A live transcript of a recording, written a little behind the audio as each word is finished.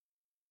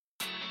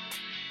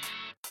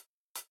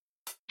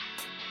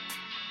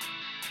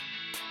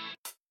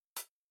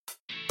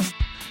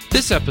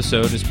This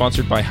episode is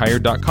sponsored by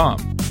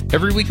Hired.com.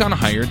 Every week on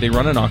Hired, they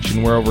run an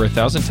auction where over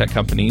 1,000 tech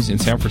companies in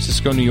San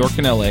Francisco, New York,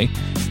 and LA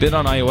bid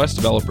on iOS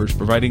developers,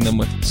 providing them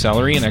with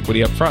salary and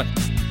equity up front.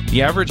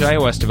 The average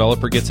iOS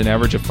developer gets an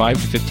average of 5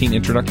 to 15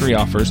 introductory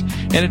offers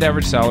and an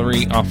average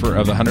salary offer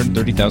of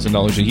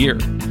 $130,000 a year.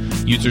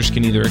 Users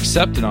can either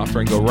accept an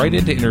offer and go right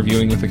into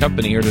interviewing with the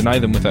company or deny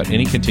them without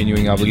any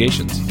continuing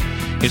obligations.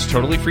 It's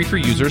totally free for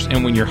users,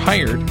 and when you're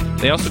hired,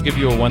 they also give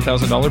you a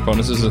 $1,000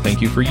 bonus as a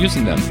thank you for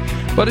using them.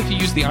 But if you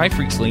use the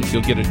iPhreaks link,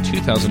 you'll get a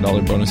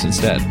 $2,000 bonus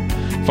instead.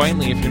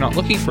 Finally, if you're not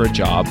looking for a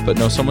job but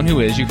know someone who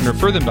is, you can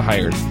refer them to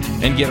Hired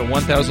and get a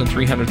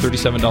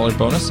 $1,337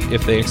 bonus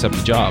if they accept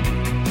a job.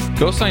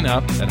 Go sign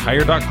up at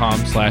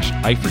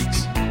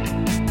hire.com/iPhreaks.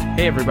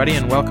 Hey everybody,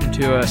 and welcome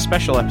to a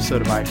special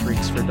episode of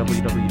iPhreaks for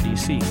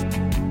WWDC.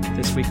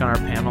 This week on our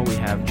panel we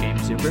have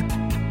James Zuber.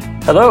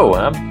 Hello,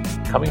 I'm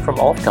coming from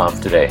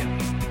AltConf today.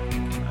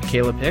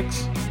 Caleb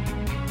Hicks.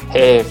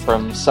 Hey,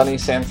 from sunny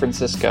San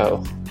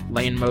Francisco.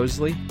 Lane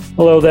Mosley.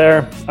 Hello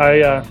there.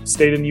 I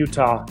stayed in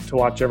Utah to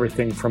watch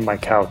everything from my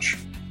couch.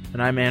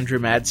 And I'm Andrew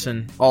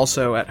Madsen,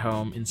 also at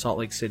home in Salt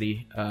Lake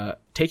City,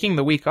 taking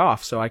the week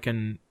off so I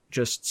can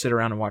just sit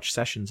around and watch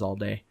sessions all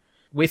day.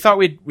 We thought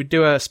we'd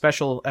do a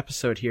special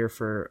episode here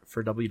for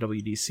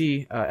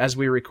WWDC. As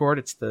we record,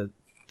 it's the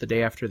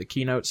day after the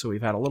keynote, so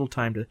we've had a little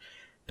time to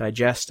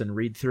digest and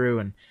read through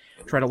and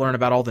try to learn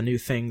about all the new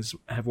things.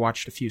 Have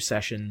watched a few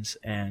sessions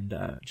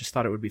and just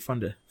thought it would be fun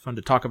to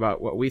talk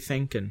about what we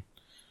think and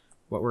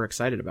what we're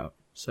excited about.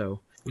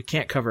 So we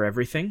can't cover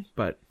everything,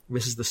 but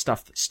this is the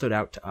stuff that stood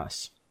out to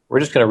us. We're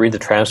just going to read the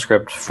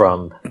transcript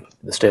from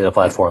the State of the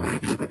Platform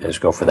and just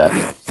go for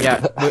that.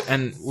 Yeah,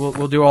 and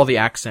we'll do all the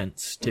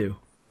accents too.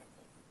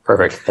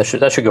 Perfect.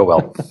 That should go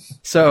well.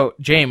 So,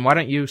 James, why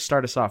don't you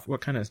start us off? What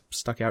kind of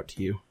stuck out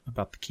to you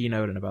about the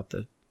keynote and about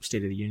the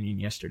State of the Union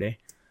yesterday?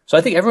 So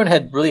I think everyone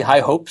had really high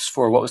hopes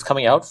for what was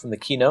coming out from the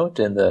keynote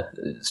and the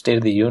State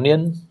of the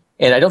Union.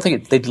 And I don't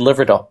think they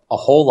delivered a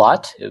whole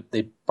lot.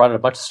 They brought in a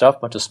bunch of stuff, a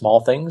bunch of small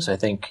things. I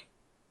think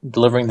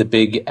delivering the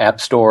big App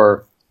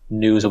Store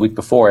news a week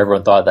before,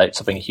 everyone thought that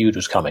something huge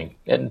was coming.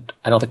 And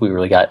I don't think we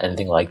really got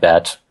anything like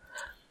that.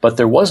 But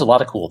there was a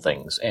lot of cool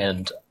things.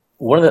 And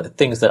one of the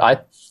things that I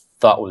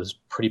thought was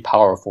pretty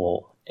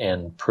powerful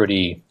and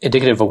pretty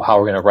indicative of how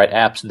we're going to write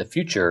apps in the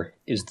future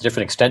is the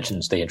different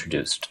extensions they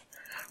introduced.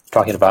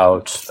 We're talking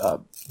about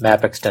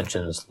map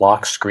extensions,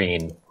 lock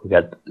screen, we've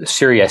got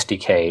Siri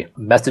SDK,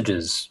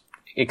 messages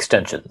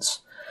extensions.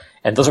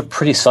 And those are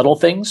pretty subtle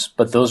things,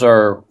 but those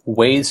are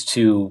ways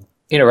to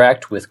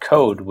interact with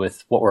code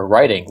with what we're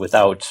writing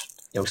without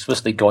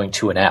explicitly going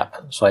to an app.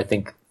 So I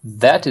think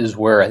that is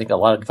where I think a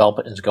lot of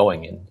development is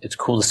going, and it's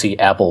cool to see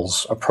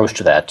Apple's approach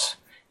to that.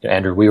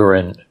 Andrew, we were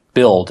in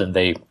Build, and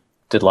they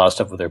did a lot of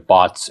stuff with their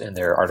bots and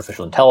their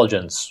artificial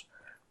intelligence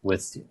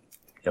with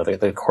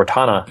the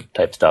Cortana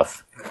type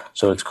stuff.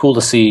 So it's cool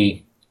to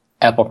see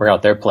Apple bring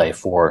out their play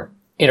for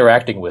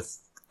interacting with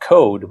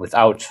code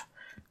without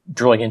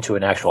drilling into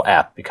an actual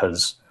app,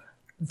 because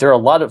there's a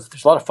lot of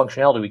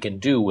functionality we can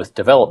do with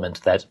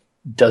development that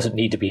doesn't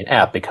need to be an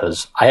app,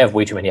 because I have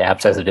way too many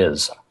apps as it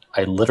is.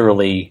 I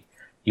literally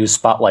used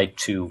Spotlight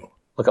to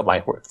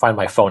find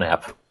my phone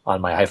app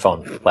on my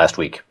iPhone last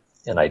week,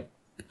 and I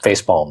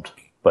facepalmed.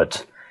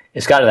 But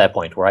it's gotten to that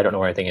point where I don't know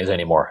where anything is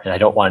anymore, and I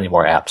don't want any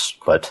more apps,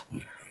 but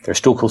there's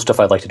still cool stuff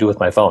I'd like to do with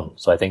my phone.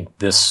 So I think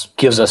this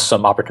gives us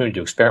some opportunity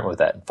to experiment with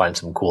that and find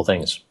some cool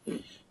things.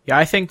 Yeah,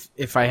 I think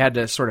if I had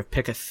to sort of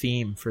pick a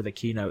theme for the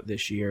keynote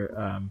this year,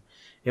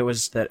 it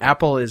was that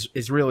Apple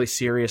is really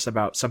serious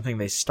about something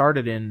they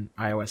started in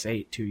iOS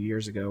 8 2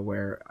 years ago,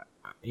 where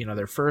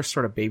their first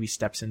sort of baby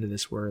steps into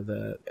this were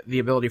the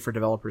ability for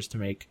developers to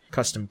make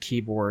custom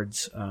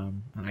keyboards.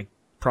 And I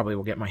probably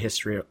will get my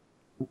history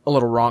a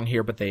little wrong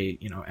here, but they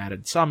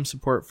added some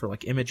support for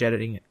like image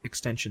editing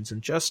extensions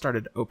and just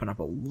started to open up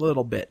a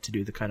little bit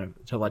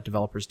to let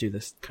developers do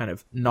this kind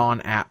of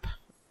non-app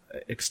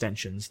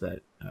extensions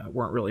that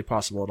weren't really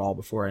possible at all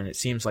before. And it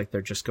seems like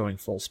they're just going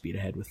full speed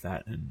ahead with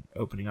that and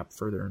opening up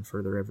further and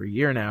further every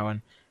year now.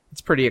 And it's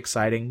pretty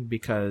exciting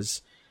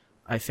because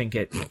I think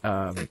it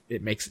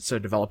makes it so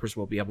developers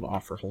will be able to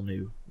offer whole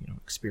new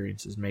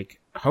experiences,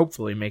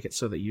 hopefully make it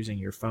so that using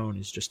your phone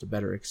is just a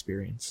better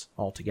experience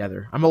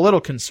altogether. I'm a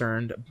little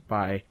concerned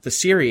by the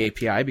Siri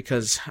API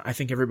because I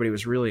think everybody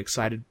was really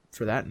excited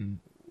for that and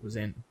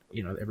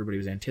everybody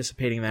was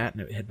anticipating that,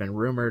 and it had been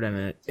rumored,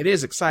 and it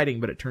is exciting,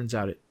 but it turns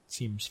out it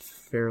seems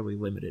fairly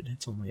limited.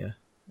 It's only a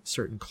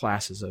certain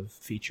classes of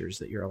features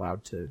that you're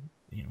allowed to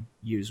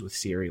use with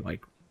Siri,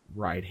 like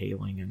ride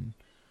hailing and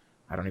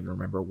I don't even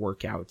remember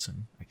workouts,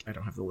 and I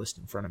don't have the list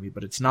in front of me,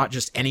 but it's not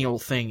just any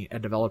old thing a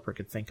developer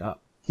could think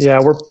up.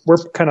 Yeah, we're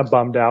kind of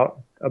bummed out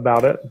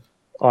about it,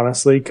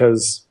 honestly,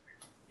 because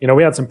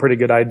we had some pretty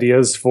good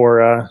ideas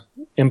for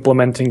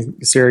implementing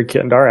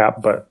SiriKit into our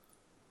app, but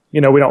we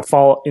don't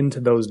fall into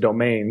those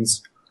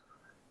domains.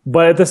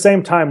 But at the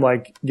same time,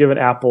 like, given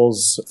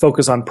Apple's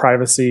focus on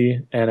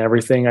privacy and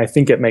everything, I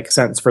think it makes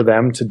sense for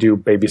them to do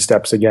baby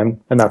steps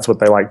again, and that's what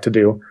they like to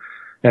do.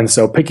 And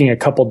so picking a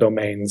couple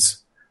domains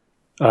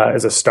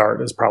as a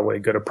start is probably a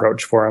good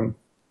approach for them.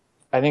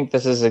 I think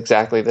this is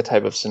exactly the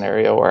type of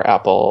scenario where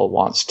Apple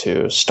wants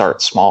to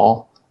start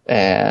small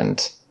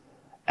and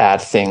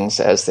add things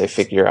as they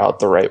figure out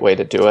the right way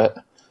to do it.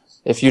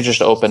 If you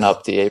just open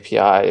up the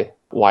API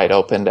wide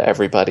open to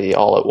everybody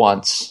all at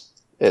once,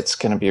 it's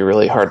going to be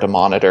really hard to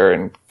monitor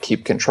and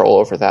keep control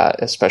over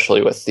that,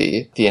 especially with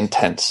the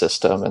intent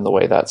system and the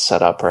way that's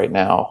set up right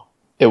now.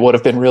 It would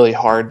have been really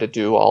hard to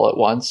do all at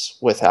once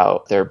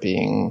without there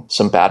being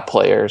some bad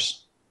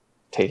players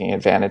taking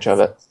advantage of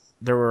it.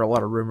 There were a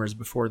lot of rumors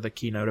before the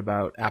keynote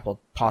about Apple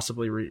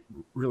possibly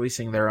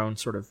releasing their own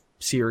sort of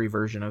Siri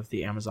version of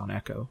the Amazon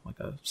Echo, like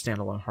a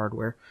standalone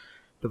hardware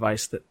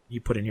device that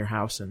you put in your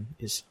house and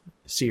is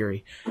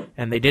Siri.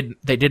 And they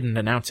didn't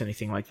announce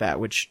anything like that,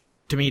 which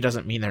to me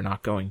doesn't mean they're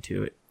not going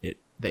to.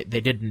 They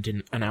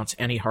didn't announce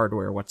any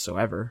hardware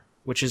whatsoever,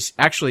 which is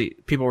actually,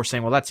 people were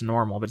saying, well, that's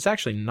normal, but it's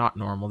actually not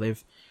normal.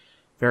 They've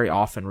very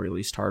often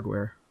released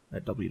hardware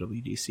at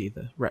WWDC.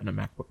 The Retina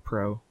MacBook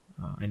Pro,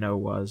 I know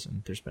was,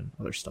 and there's been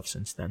other stuff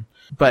since then.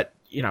 But,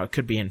 it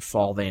could be in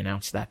fall they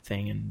announce that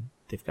thing, and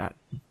they've got,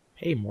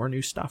 hey, more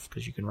new stuff,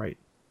 because you can write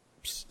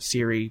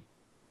Siri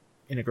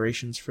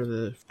integrations for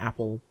the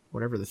Apple,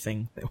 whatever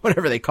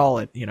they call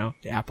it, the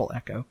Apple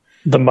Echo.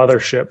 The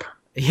mothership.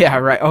 Yeah,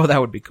 right. Oh, that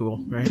would be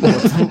cool, right?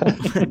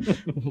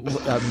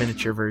 A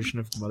miniature version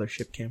of the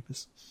mothership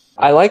campus.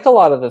 I like a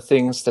lot of the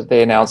things that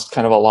they announced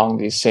kind of along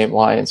these same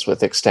lines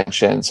with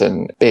extensions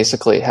and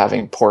basically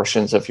having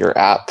portions of your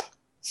app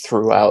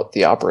throughout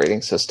the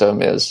operating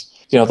system is,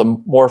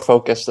 the more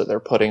focus that they're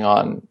putting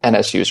on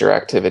NS user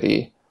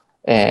activity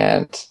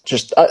and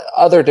just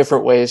other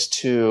different ways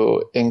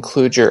to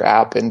include your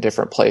app in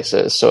different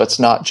places. So it's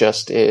not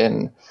just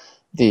in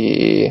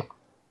the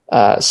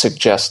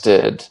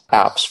suggested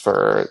apps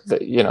for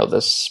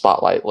the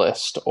spotlight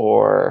list,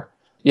 or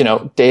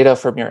data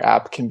from your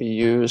app can be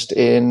used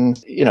in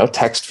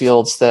text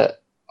fields that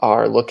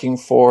are looking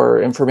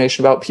for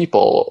information about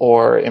people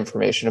or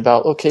information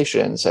about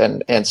locations,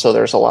 and so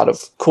there's a lot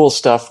of cool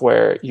stuff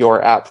where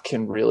your app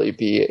can really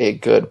be a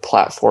good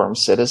platform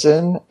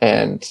citizen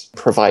and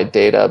provide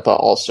data, but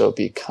also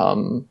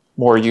become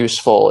more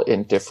useful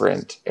in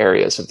different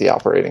areas of the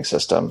operating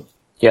system.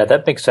 Yeah,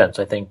 that makes sense.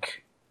 I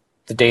think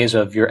the days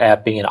of your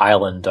app being an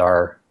island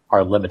are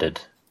limited.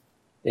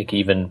 Like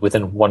even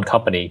within one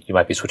company, you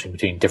might be switching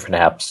between different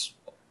apps,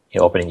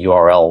 opening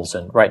URLs.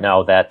 And right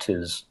now that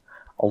is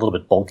a little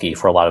bit bulky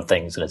for a lot of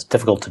things, and it's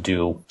difficult to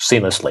do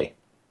seamlessly.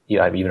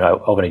 Even I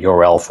open a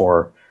URL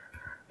for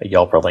a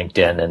Yelp or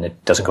LinkedIn, and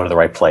it doesn't go to the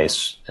right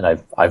place. And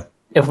I've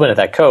implemented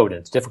that code, and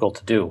it's difficult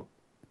to do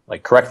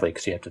correctly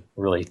because you have to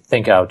really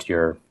think out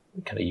your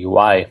kind of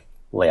UI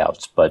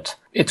layouts. But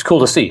it's cool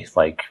to see.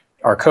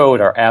 Our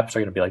code, our apps are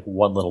going to be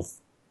one little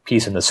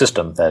piece in the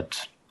system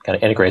that kind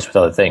of integrates with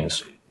other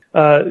things.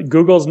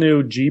 Google's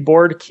new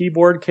Gboard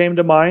keyboard came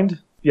to mind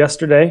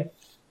yesterday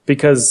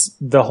because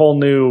the whole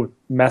new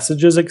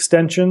Messages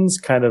extensions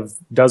kind of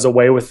does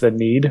away with the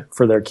need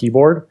for their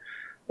keyboard.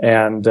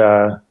 And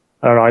I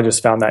don't know, I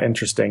just found that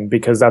interesting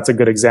because that's a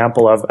good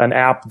example of an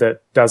app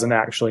that doesn't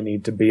actually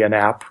need to be an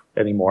app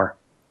anymore.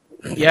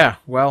 Yeah,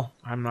 well,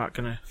 I'm not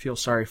going to feel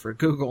sorry for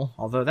Google,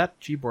 although that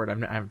Gboard,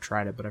 I haven't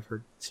tried it, but I've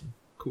heard some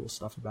cool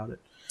stuff about it.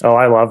 Oh,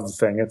 I love the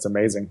thing. It's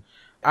amazing.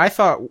 I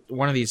thought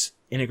one of these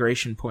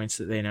integration points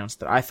that they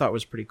announced that I thought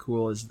was pretty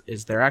cool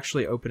is they're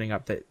actually opening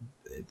up that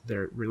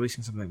they're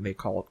releasing something they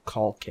call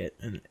Call Kit,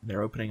 and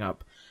they're opening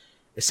up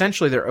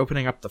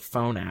the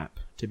phone app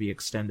to be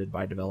extended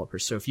by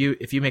developers. So if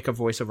you make a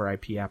voice over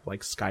IP app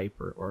like Skype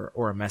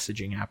or a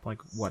messaging app like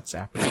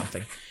WhatsApp or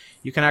something,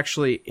 you can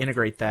actually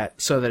integrate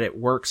that so that it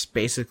works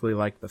basically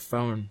like the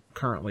phone.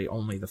 Currently,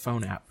 only the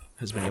phone app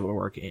has been able to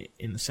work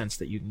in the sense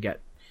that you can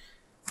get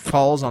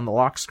calls on the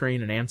lock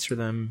screen and answer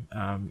them.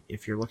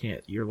 If you're looking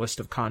at your list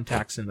of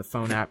contacts in the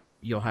phone app,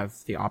 you'll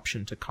have the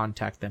option to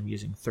contact them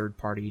using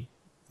third-party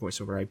voice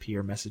over IP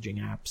or messaging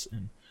apps.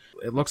 And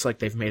it looks like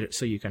they've made it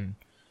so you can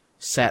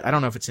set, I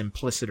don't know if it's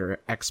implicit or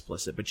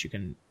explicit, but you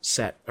can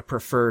set a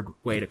preferred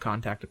way to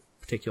contact a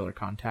particular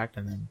contact.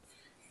 And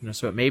then,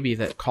 so it may be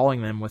that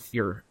calling them with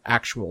your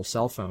actual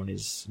cell phone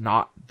is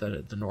not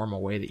the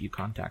normal way that you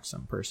contact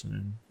some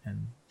person,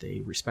 and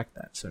they respect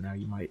that. So now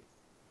you might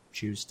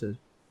choose to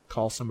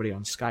call somebody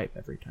on Skype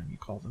every time you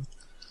call them.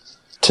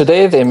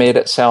 Today they made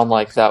it sound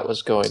like that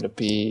was going to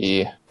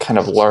be kind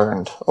of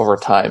learned over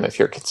time. If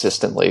you're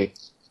consistently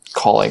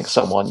calling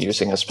someone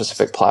using a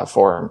specific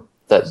platform,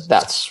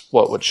 that's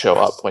what would show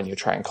up when you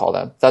try and call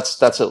them.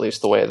 That's at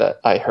least the way that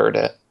I heard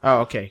it. Oh,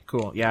 okay,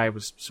 cool. Yeah, I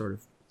was sort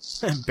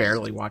of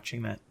barely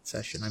watching that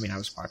session. I mean, I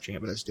was watching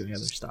it, but I was doing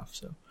other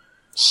stuff,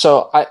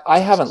 So I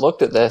haven't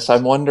looked at this.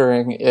 I'm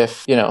wondering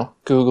if,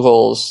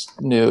 Google's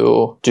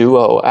new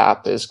Duo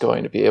app is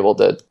going to be able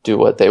to do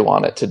what they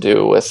want it to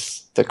do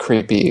with the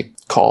creepy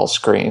call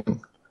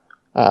screen,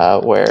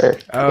 where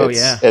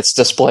it's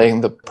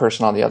displaying the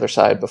person on the other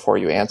side before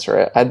you answer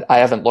it. I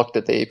haven't looked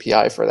at the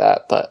API for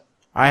that, but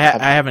I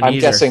haven't either. I'm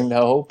guessing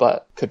no,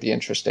 but could be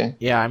interesting.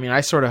 Yeah, I mean,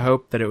 I sort of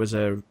hope that it was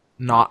a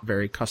not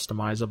very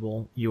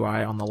customizable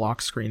UI on the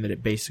lock screen, that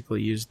it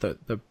basically used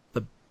the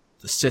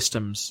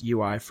system's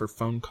UI for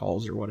phone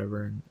calls or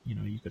whatever, and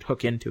you could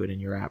hook into it in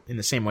your app in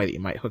the same way that you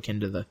might hook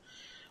into the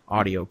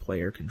audio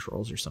player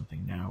controls or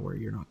something now, where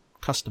you're not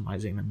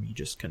customizing them, you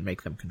just can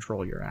make them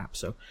control your app.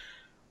 So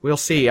we'll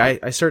see.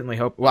 I certainly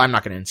hope. Well, I'm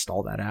not going to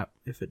install that app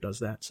if it does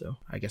that, so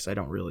I guess I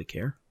don't really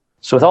care.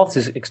 So with all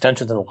these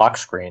extensions in the lock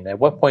screen, at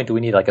what point do we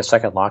need like a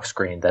second lock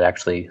screen that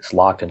actually is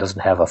locked and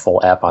doesn't have a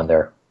full app on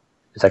there?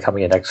 Is that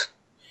coming in next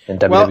in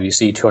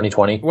WWDC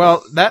 2020?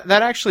 Well, that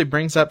actually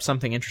brings up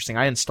something interesting.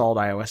 I installed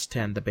iOS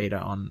 10, the beta,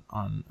 on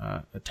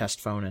a test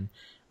phone,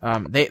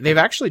 and they've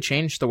actually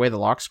changed the way the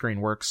lock screen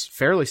works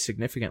fairly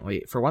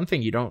significantly. For one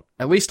thing, you don't,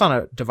 at least on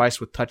a device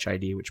with Touch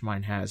ID, which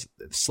mine has,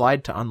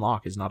 slide to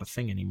unlock is not a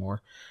thing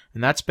anymore,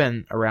 and that's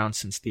been around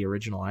since the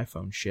original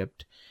iPhone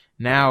shipped.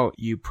 Now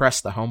you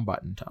press the home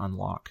button to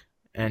unlock,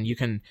 and you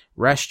can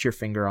rest your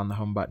finger on the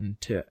home button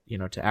to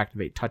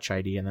activate Touch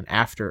ID, and then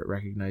after it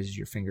recognizes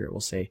your finger, it will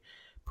say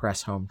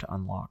press home to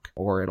unlock,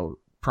 or it'll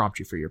prompt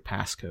you for your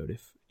passcode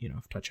if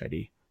Touch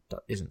ID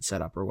isn't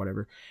set up or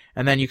whatever.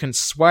 And then you can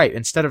swipe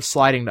instead of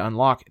sliding to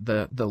unlock.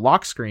 The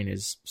lock screen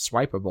is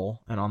swipeable,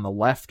 and on the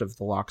left of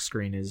the lock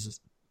screen is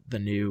the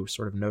new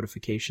sort of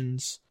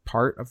notifications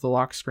part of the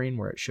lock screen,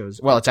 where it shows,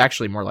 well, it's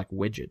actually more like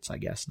widgets, I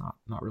guess,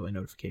 not really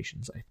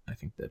notifications. I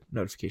think the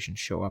notifications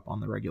show up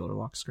on the regular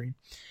lock screen.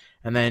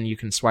 And then you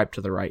can swipe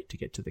to the right to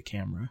get to the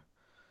camera.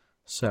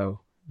 So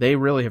they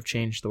really have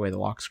changed the way the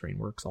lock screen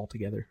works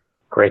altogether.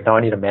 Great. Now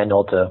I need a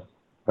manual to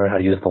learn how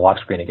to use the lock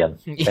screen again.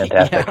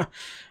 Fantastic. Yeah.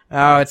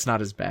 Oh, it's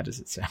not as bad as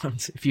it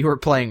sounds. If you were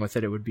playing with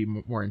it, it would be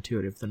more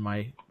intuitive than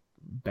my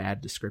bad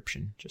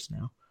description just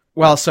now.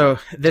 Well, so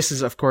this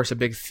is, of course, a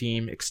big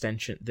theme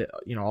extension, that,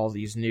 all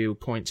these new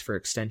points for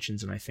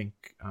extensions, and I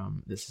think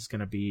this is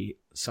going to be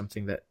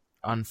something that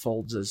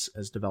unfolds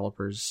as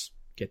developers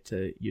get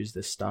to use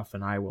this stuff,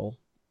 and I will,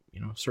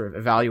 sort of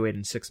evaluate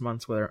in 6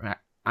 months whether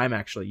I'm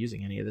actually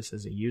using any of this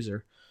as a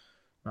user,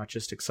 not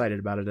just excited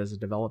about it as a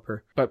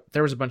developer. But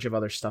there was a bunch of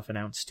other stuff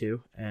announced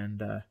too,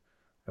 and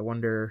I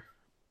wonder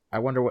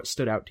what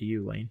stood out to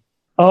you, Lane.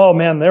 Oh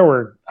man, there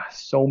were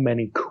so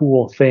many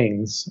cool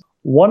things.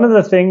 One of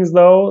the things,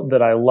 though,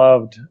 that I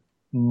loved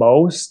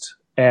most,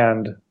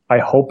 and I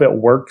hope it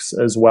works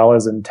as well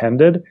as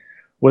intended,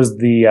 was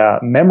the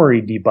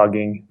memory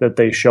debugging that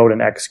they showed in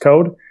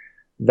Xcode.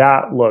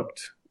 That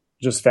looked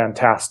just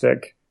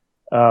fantastic.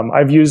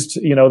 I've used,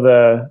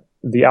 the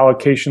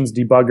allocations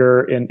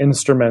debugger in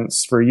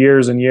instruments for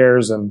years and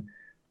years and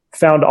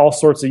found all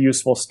sorts of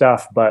useful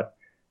stuff, but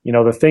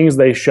the things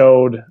they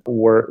showed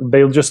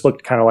they just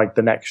looked kind of like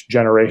the next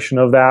generation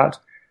of that,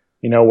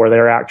 where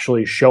they're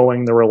actually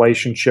showing the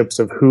relationships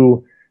of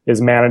who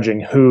is managing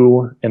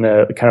who in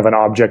a kind of an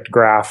object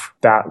graph.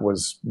 That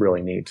was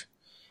really neat.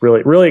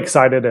 Really, really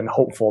excited and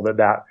hopeful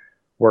that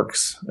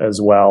works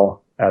as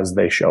well as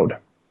they showed.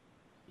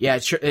 Yeah,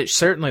 it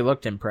certainly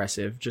looked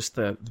impressive. Just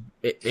the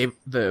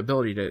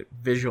ability to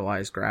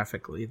visualize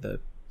graphically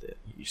the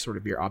sort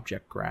of your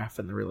object graph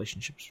and the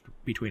relationships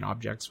between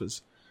objects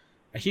was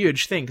a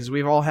huge thing, because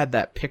we've all had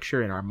that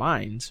picture in our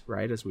minds,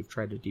 right, as we've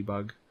tried to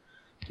debug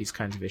these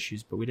kinds of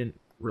issues, but we didn't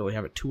really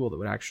have a tool that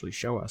would actually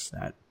show us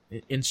that.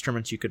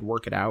 Instruments, you could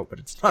work it out, but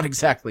it's not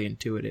exactly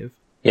intuitive.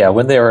 Yeah,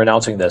 when they were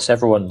announcing this,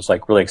 everyone's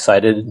like really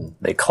excited, and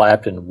they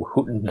clapped and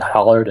hooted and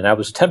hollered, and I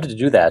was tempted to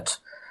do that.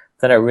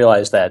 Then I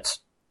realized that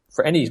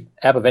for any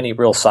app of any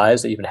real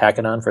size that you've been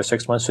hacking on for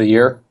 6 months to a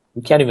year,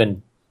 we can't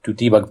even do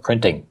debug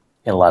printing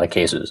in a lot of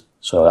cases.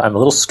 So I'm a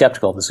little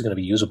skeptical if this is going to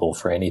be usable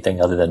for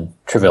anything other than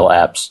trivial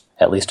apps,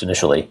 at least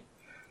initially.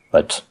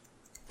 But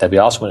that'd be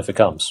awesome if it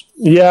comes.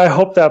 Yeah, I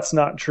hope that's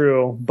not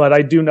true, but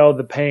I do know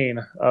the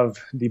pain of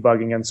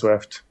debugging in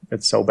Swift.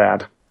 It's so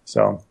bad.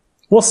 So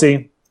we'll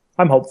see.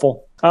 I'm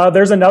hopeful.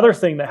 There's another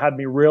thing that had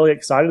me really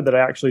excited that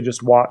I actually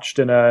just watched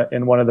in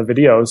one of the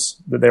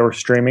videos that they were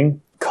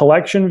streaming.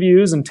 Collection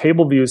views and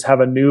table views have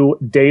a new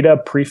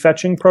data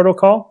prefetching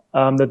protocol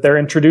that they're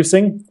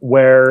introducing,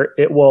 where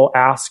it will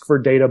ask for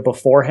data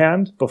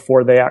beforehand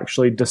before they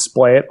actually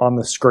display it on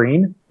the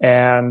screen.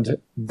 And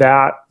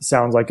that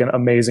sounds like an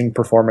amazing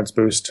performance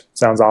boost.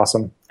 Sounds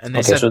awesome. And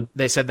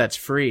they said that's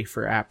free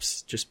for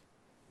apps. Just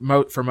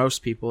for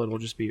most people, it'll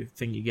just be a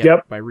thing you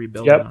get by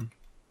rebuilding on.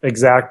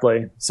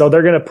 Exactly. So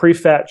they're going to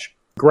prefetch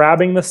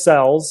grabbing the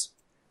cells,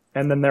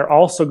 and then they're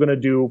also going to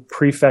do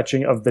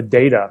prefetching of the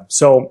data.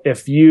 So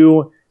if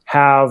you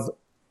have,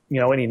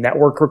 any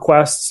network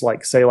requests,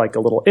 like say like a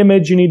little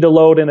image you need to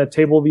load in a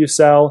table view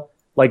cell,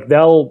 like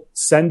they'll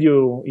send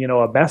you,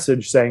 a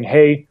message saying,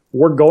 hey,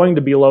 we're going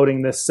to be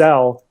loading this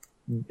cell.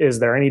 Is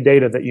there any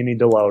data that you need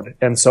to load?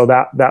 And so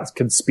that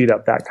could speed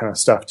up that kind of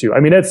stuff too. I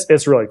mean,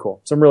 it's really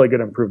cool. Some really good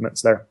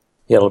improvements there.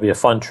 Yeah, it'll be a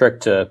fun trick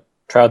to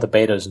try out the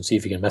betas and see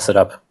if you can mess it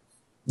up.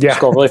 Yeah.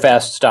 Scroll really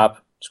fast,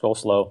 stop, scroll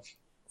slow.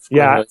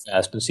 Scroll really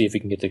fast and see if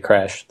you can get the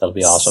crash. That'll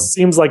be awesome.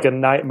 Seems like a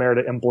nightmare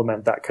to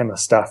implement that kind of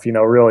stuff,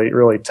 really,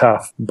 really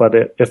tough. But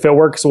if it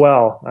works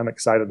well, I'm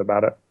excited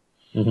about it.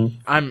 Mm-hmm.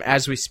 I'm,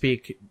 as we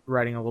speak,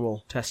 writing a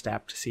little test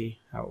app to see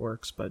how it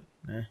works, but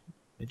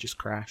it just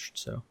crashed,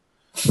 so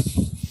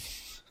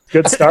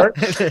Good start.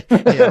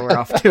 Yeah, we're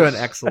off to an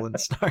excellent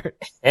start.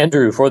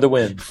 Andrew for the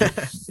win.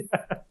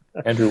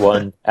 Andrew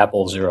 1,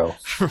 Apple 0.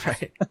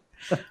 Right.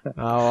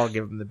 I'll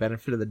give him the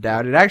benefit of the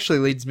doubt. It actually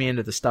leads me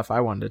into the stuff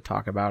I wanted to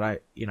talk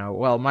about.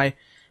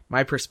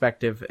 My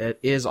perspective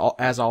is,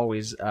 as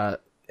always,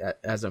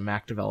 as a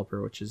Mac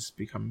developer, which has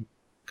become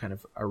kind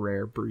of a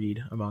rare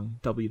breed among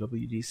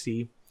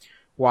WWDC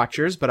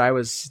watchers, but I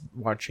was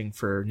watching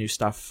for new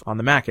stuff on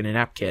the Mac and in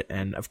AppKit.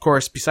 And of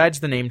course, besides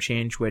the name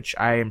change, which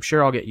I am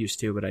sure I'll get used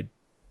to, but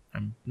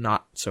I'm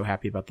not so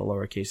happy about the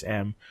lowercase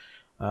m,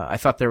 I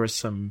thought there was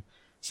some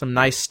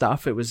nice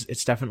stuff.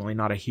 It's definitely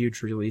not a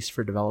huge release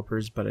for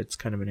developers, but it's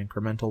kind of an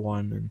incremental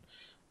one.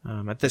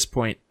 And at this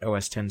point,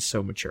 OS X is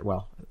so mature.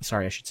 Well,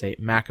 sorry, I should say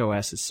Mac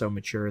OS is so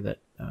mature that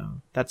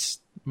that's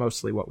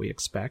mostly what we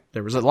expect.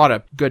 There was a lot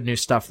of good new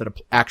stuff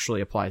that actually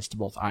applies to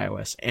both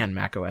iOS and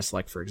Mac OS,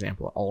 like, for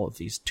example, all of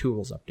these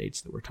tools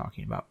updates that we're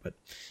talking about. But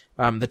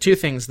the two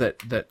things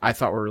that I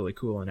thought were really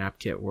cool in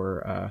AppKit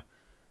were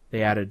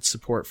they added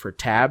support for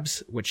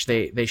tabs, which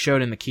they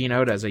showed in the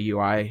keynote as a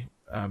UI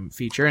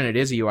feature, and it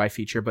is a UI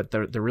feature, but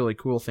the really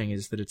cool thing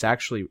is that it's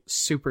actually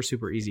super,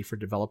 super easy for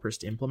developers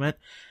to implement.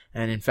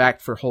 And in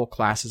fact, for whole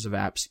classes of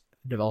apps,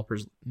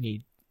 developers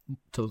they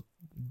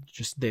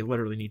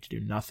literally need to do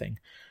nothing.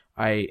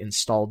 I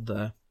installed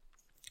the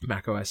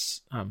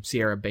macOS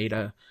Sierra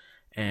beta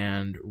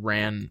and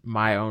ran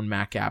my own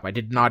Mac app. I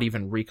did not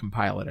even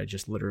recompile it. I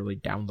just literally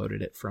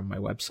downloaded it from my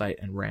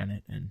website and ran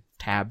it, and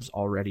tabs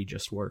already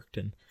just worked.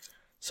 And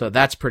so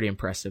that's pretty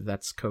impressive.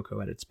 That's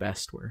Cocoa at its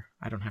best, where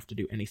I don't have to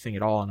do anything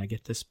at all, and I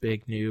get this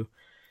big new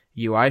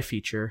UI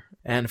feature.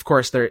 And of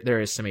course,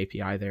 there is some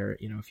API there,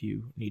 if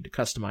you need to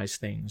customize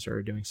things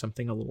or doing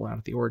something a little out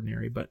of the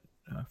ordinary. But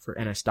for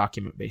NS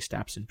document-based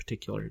apps in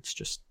particular, it's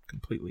just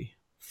completely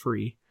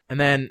free. And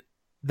then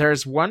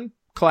there's one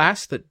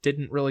class that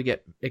didn't really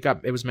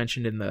it was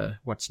mentioned in the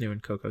What's New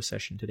in Cocoa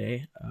session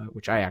today,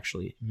 which I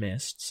actually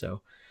missed.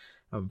 So,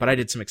 but I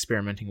did some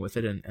experimenting with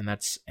it, and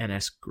that's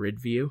NS Grid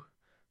View.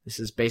 This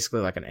is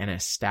basically like an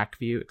NS stack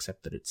view,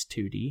 except that it's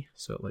 2D,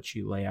 so it lets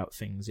you lay out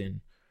things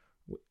in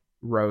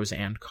rows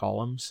and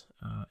columns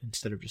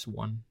instead of just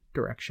one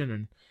direction.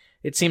 And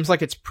it seems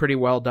like it's pretty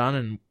well done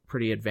and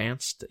pretty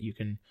advanced. You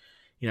can,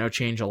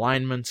 change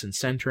alignments and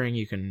centering.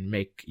 You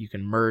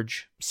can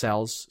merge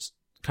cells,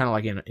 kind of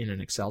like in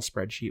an Excel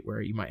spreadsheet,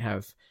 where you might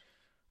have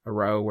a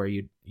row where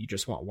you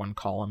just want one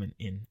column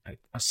in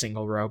a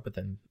single row, but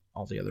then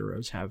all the other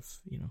rows have,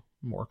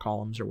 more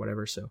columns or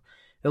whatever. So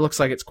it looks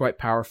like it's quite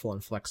powerful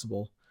and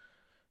flexible.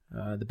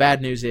 The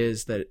bad news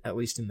is that, at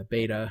least in the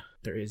beta,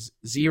 there is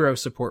zero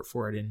support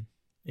for it in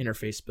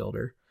Interface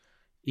Builder.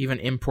 Even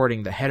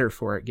importing the header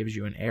for it gives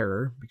you an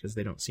error, because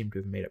they don't seem to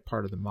have made it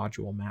part of the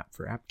module map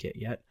for AppKit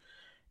yet.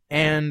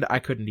 And I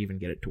couldn't even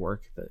get it to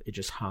work. It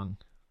just hung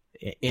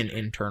in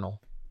internal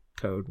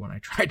code when I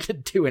tried to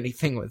do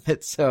anything with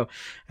it. So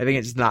I think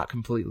it's not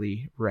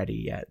completely ready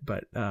yet.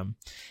 But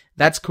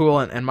that's cool.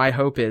 And my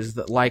hope is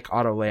that, like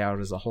auto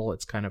layout as a whole,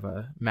 it's kind of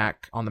a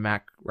Mac on the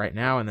Mac right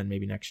now, and then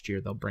maybe next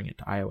year they'll bring it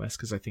to iOS,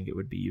 because I think it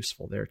would be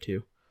useful there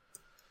too.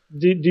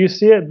 Do you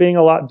see it being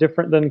a lot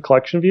different than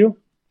collection view?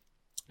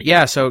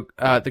 Yeah, so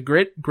the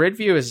grid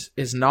view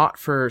is not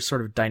for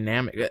sort of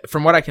dynamic.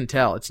 From what I can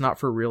tell, it's not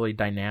for really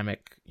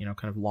dynamic,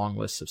 kind of long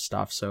lists of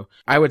stuff. So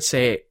I would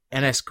say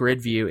NS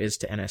Grid View is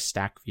to NS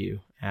Stack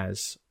View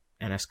as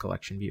NS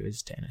Collection View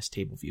is to NS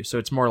Table View. So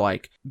it's more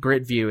like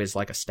Grid View is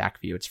like a stack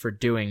view. It's for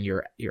doing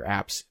your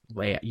app's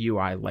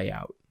UI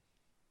layout.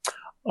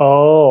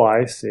 Oh,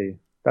 I see.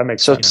 That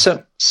makes sense. So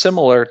it's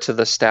similar to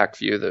the stack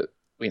view that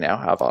we now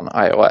have on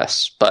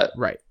iOS, but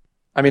right.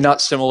 I mean,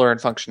 not similar in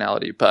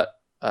functionality, but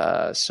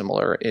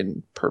similar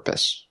in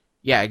purpose.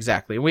 Yeah,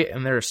 exactly.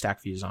 And there are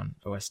stack views on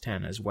OS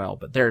X as well,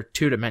 but they're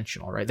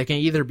two-dimensional, right? They can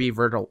either be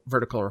vertical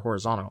or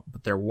horizontal,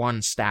 but they're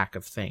one stack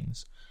of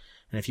things.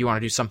 And if you want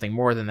to do something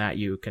more than that,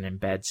 you can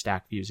embed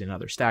stack views in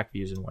other stack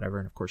views and whatever,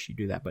 and of course you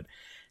do that. But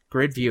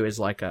grid view is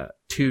like a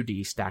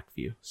 2D stack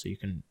view, so you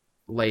can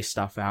lay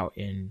stuff out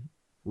in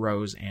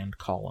rows and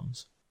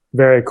columns.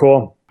 Very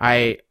cool.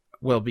 I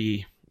will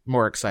be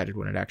more excited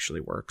when it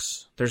actually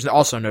works. There's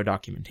also no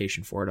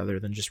documentation for it other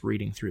than just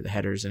reading through the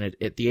headers, and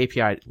the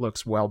API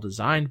looks well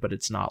designed, but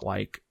it's not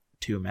like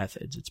two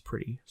methods.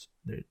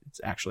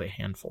 It's actually a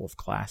handful of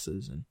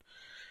classes and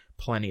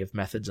plenty of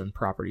methods and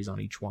properties on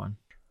each one.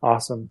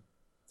 Awesome.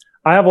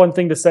 I have one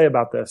thing to say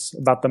about this,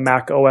 about the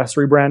Mac OS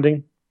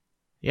rebranding.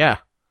 Yeah.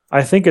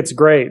 I think it's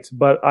great,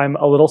 but I'm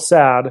a little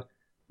sad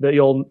that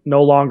you'll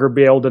no longer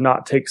be able to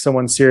not take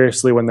someone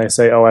seriously when they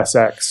say OS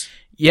X.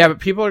 Yeah, but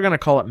people are going to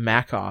call it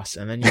MacOS,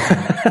 and then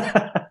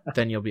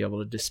then you'll be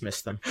able to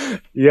dismiss them.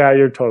 Yeah,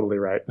 you're totally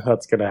right.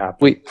 That's going to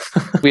happen.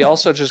 We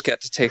also just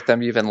get to take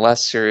them even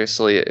less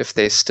seriously if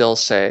they still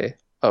say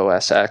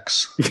OS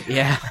X.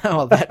 Yeah,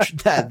 well,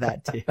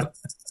 that too.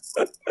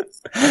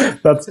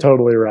 That's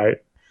totally right.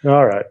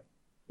 All right,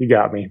 you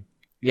got me.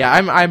 Yeah,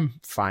 I'm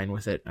fine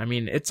with it. I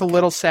mean, it's a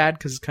little sad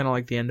because it's kind of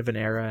like the end of an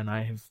era, and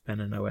I have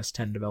been an OS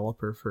X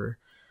developer for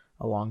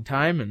a long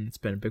time, and it's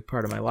been a big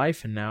part of my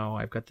life, and now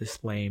I've got this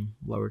lame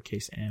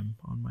lowercase m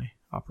on my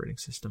operating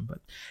system, but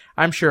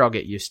I'm sure I'll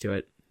get used to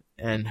it.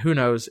 And who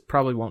knows, it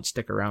probably won't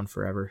stick around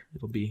forever.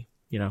 It'll be,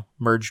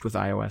 merged with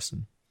iOS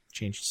and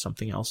changed to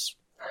something else.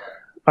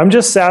 I'm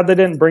just sad they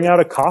didn't bring out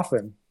a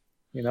coffin,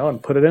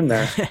 and put it in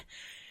there.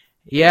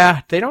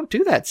 Yeah, they don't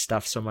do that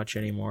stuff so much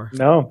anymore.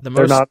 No,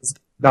 they're not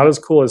as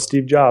cool as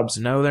Steve Jobs.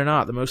 No, they're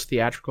not. The most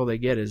theatrical they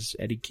get is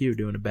Eddie Q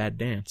doing a bad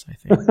dance, I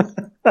think.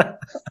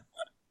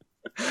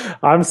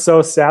 I'm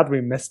so sad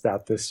we missed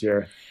that this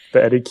year,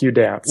 the Eddie Q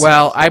dance.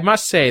 Well, I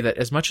must say that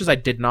as much as I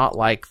did not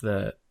like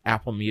the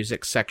Apple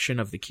Music section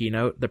of the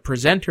keynote, the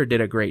presenter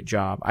did a great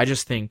job. I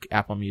just think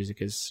Apple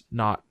Music is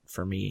not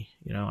for me.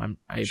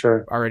 I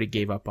already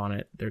gave up on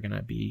it. They're going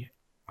to be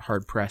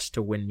hard pressed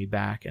to win me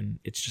back, and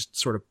it's just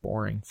sort of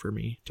boring for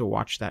me to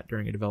watch that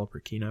during a developer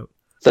keynote.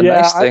 The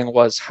nice thing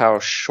was how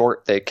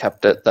short they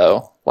kept it,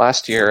 though.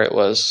 Last year it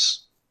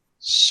was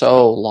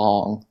so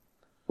long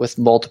with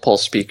multiple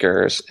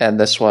speakers, and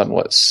this one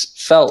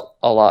felt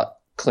a lot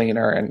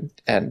cleaner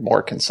and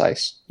more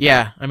concise.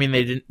 Yeah, I mean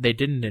they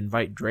didn't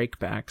invite Drake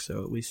back,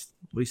 so at least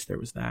there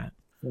was that.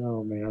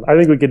 Oh man, I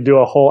think we could do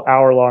a whole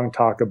hour-long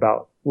talk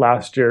about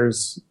last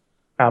year's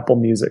Apple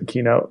Music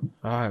keynote.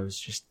 Oh, it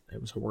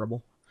was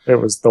horrible. It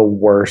was the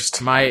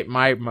worst. My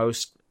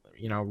most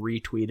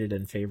retweeted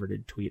and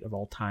favorited tweet of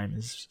all time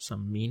is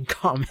some mean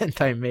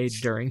comment I made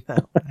during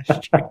that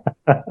last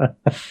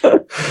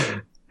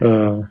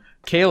year.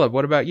 Caleb,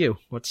 what about you?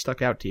 What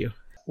stuck out to you?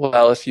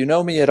 Well, if you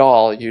know me at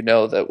all, you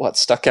know that what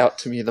stuck out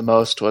to me the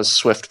most was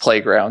Swift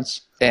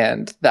Playgrounds,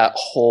 and that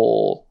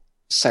whole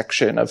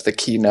section of the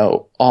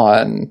keynote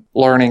on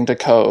learning to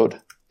code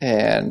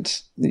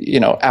and,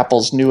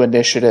 Apple's new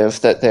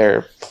initiative that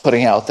they're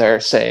putting out there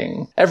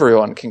saying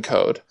everyone can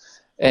code.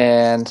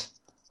 And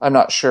I'm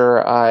not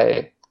sure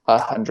I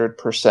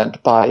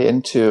 100% buy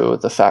into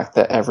the fact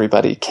that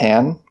everybody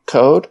can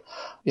code.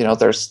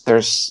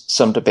 There's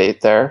some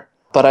debate there,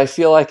 but I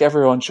feel like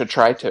everyone should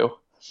try to.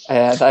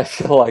 And I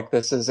feel like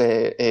this is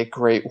a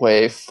great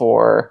way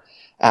for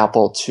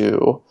Apple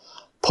to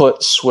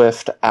put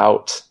Swift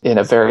out in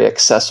a very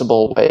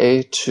accessible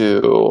way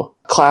to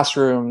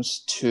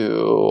classrooms,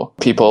 to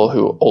people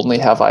who only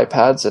have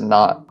iPads and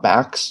not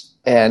Macs.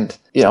 And,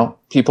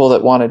 people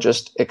that want to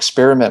just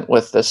experiment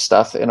with this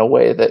stuff in a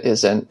way that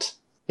isn't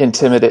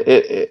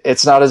intimidating.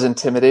 It's not as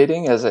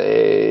intimidating as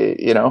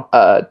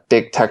a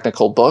big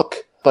technical book,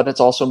 but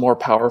it's also more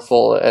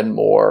powerful and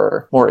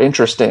more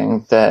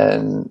interesting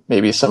than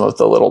maybe some of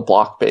the little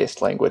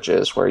block-based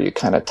languages where you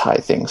kind of tie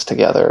things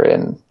together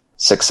in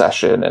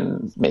succession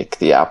and make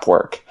the app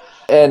work.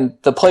 And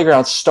the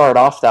playgrounds start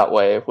off that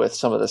way with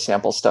some of the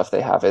sample stuff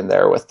they have in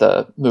there with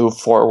the move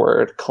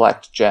forward,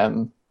 collect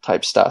gem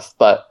type stuff.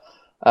 But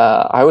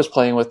I was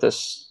playing with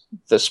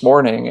this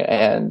morning,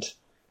 and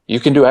you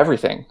can do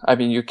everything. I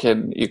mean, you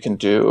can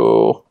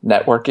do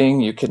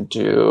networking, you can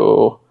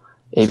do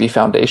AV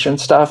Foundation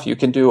stuff, you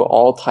can do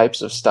all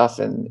types of stuff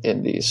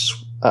in these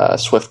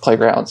Swift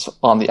playgrounds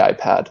on the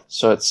iPad.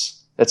 So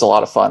it's a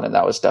lot of fun, and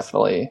that was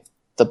definitely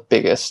the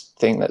biggest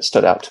thing that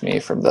stood out to me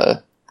from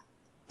the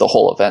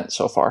whole event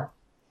so far.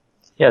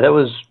 Yeah, that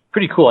was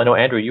pretty cool. I know,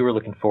 Andrew, you were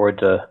looking forward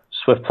to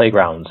Swift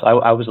Playgrounds.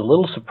 I was a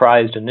little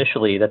surprised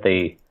initially that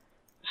they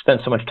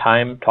spent so much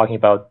time talking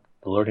about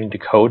the learning to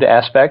code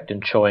aspect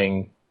and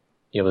showing,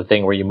 the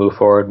thing where you move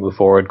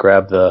forward,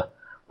 grab the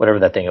whatever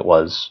that thing it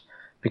was,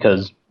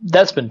 because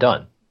that's been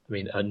done. I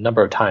mean, a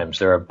number of times.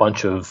 There are a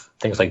bunch of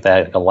things like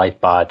that, like a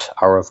Lightbot,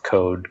 Hour of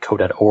Code,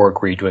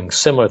 Code.org, where you're doing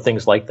similar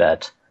things like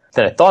that.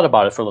 Then I thought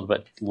about it for a little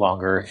bit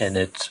longer, and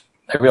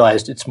I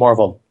realized it's more of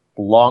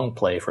a long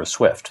play for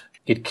Swift.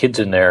 Get kids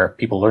in there,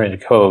 people learning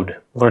to code,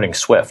 learning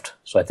Swift.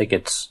 So I think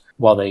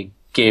while they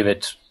gave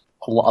it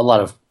a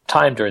lot of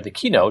time during the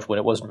keynote when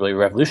it wasn't really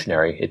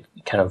revolutionary, it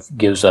kind of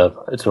gives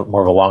it's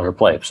more of a longer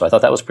play. So I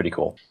thought that was pretty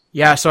cool.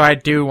 Yeah, so I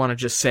do want to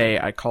just say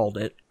I called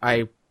it.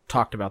 I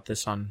talked about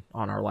this on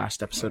our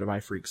last episode of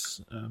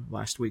iPhreaks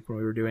last week when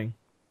we were doing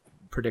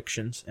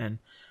predictions, and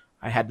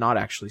I had not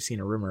actually seen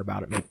a rumor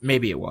about it.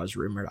 Maybe it was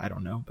rumored, I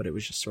don't know, but it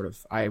was just sort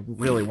of, I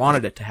really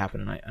wanted it to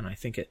happen, and I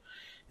think it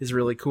is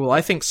really cool.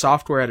 I think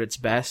software at its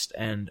best,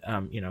 and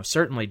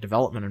certainly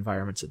development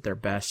environments at their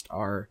best,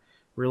 are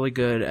really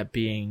good at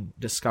being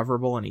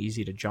discoverable and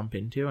easy to jump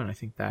into, and I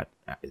think that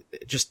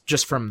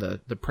just from the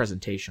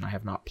presentation, I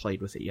have not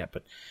played with it yet,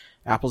 but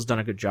Apple's done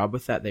a good job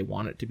with that. They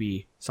want it to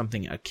be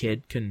something a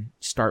kid can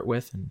start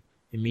with and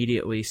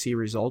immediately see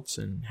results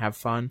and have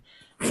fun,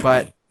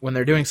 but when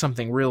they're doing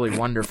something really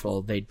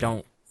wonderful, they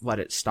don't let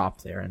it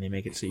stop there, and they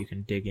make it so you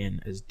can dig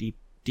in as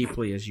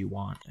deeply as you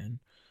want, and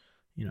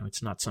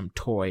it's not some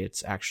toy,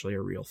 it's actually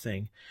a real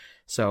thing.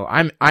 So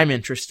I'm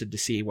interested to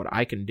see what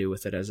I can do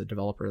with it as a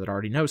developer that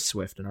already knows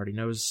Swift and already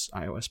knows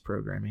iOS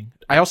programming.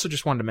 I also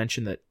just wanted to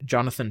mention that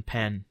Jonathan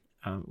Penn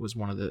was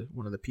one of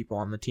the people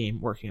on the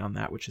team working on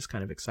that, which is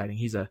kind of exciting.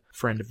 He's a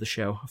friend of the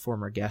show, a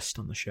former guest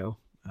on the show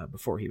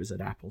before he was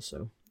at Apple.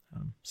 So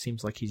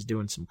seems like he's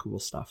doing some cool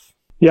stuff.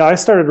 Yeah, I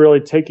started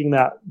really taking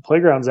that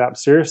Playgrounds app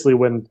seriously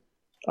when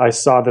I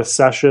saw this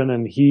session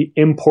and he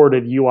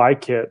imported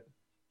UIKit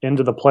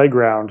into the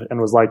playground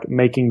and was like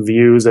making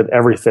views and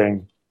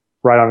everything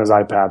right on his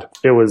iPad.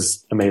 It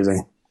was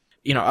amazing.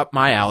 Up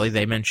my alley,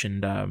 they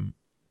mentioned,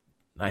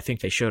 I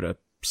think they showed a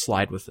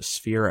slide with the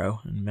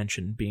Sphero and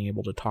mentioned being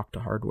able to talk to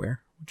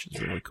hardware, which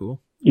is really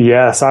cool.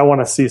 Yes, I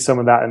want to see some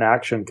of that in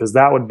action because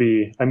that would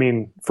be,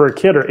 for a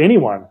kid or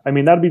anyone,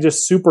 that'd be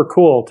just super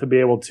cool to be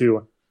able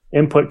to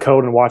input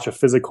code and watch a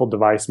physical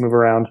device move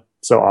around.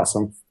 So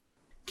awesome.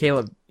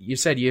 Caleb, you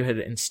said you had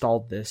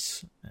installed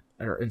this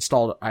or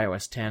installed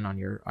iOS 10 on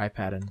your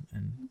iPad, and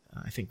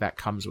I think that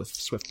comes with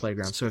Swift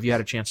Playground. So have you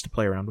had a chance to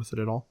play around with it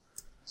at all?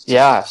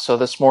 Yeah. So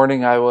this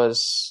morning I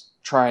was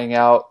trying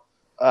out.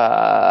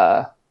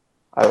 I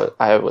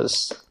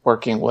was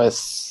working with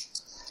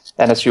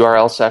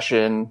NSURL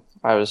session.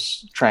 I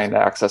was trying to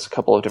access a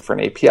couple of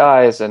different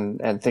APIs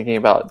and thinking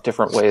about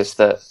different ways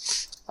that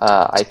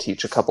I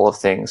teach a couple of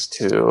things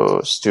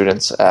to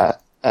students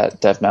at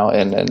Dev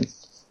Mountain,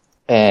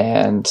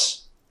 and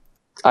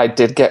I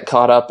did get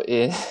caught up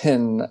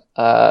in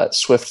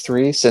Swift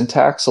 3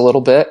 syntax a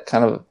little bit.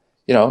 Kind of,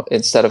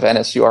 instead of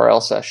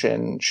NSURL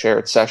session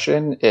shared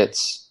session,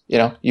 it's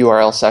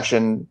URL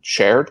session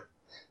shared,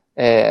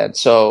 and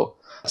so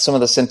some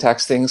of the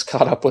syntax things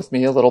caught up with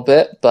me a little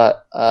bit,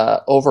 but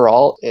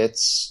overall,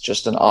 it's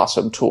just an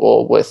awesome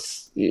tool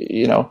with,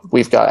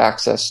 we've got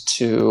access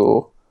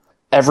to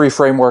every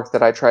framework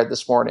that I tried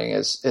this morning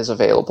is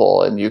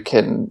available, and you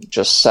can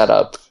just set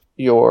up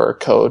your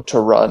code to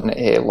run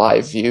a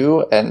live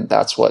view, and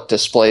that's what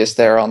displays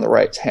there on the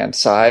right-hand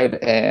side.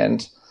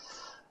 And,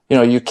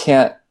 you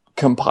can't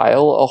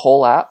compile a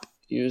whole app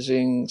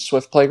using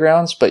Swift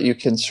Playgrounds, but you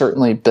can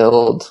certainly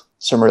build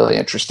some really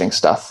interesting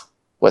stuff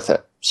with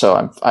it.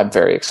 So I'm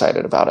very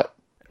excited about it.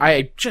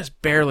 I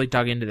just barely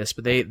dug into this,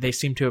 but they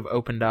seem to have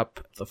opened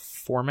up the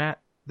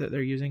format that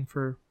they're using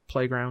for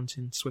playgrounds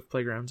in Swift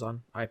Playgrounds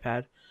on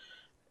iPad.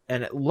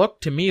 And it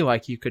looked to me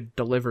like you could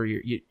deliver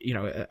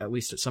at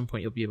least at some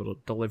point you'll be able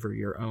to deliver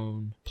your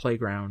own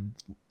playground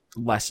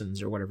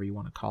lessons or whatever you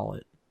want to call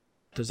it.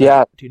 Do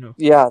you know?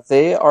 Yeah,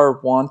 they are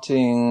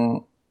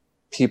wanting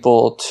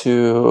people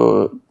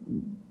to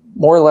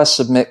more or less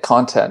submit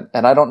content.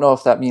 And I don't know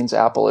if that means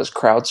Apple is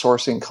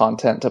crowdsourcing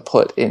content to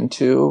put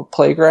into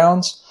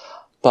playgrounds,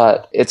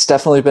 but it's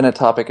definitely been a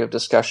topic of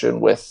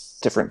discussion with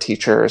different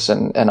teachers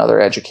and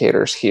other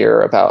educators here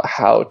about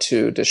how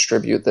to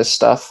distribute this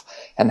stuff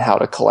and how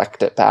to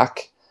collect it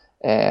back.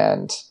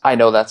 And I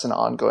know that's an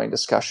ongoing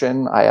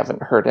discussion. I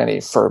haven't heard any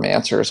firm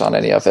answers on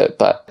any of it,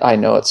 but I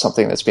know it's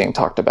something that's being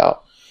talked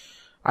about.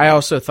 I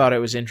also thought it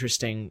was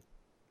interesting.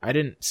 I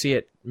didn't see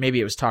it.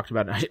 Maybe it was talked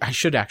about. I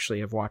should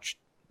actually have watched.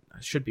 I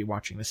should be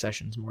watching the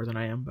sessions more than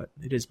I am, but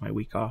it is my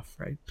week off,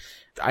 right?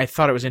 I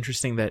thought it was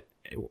interesting that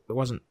it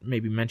wasn't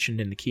maybe mentioned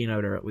in the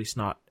keynote, or at least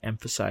not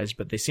emphasized,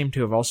 but they seem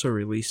to have also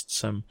released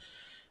some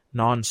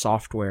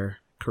non-software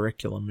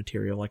curriculum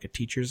material, like a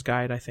teacher's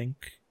guide, I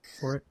think,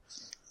 for it.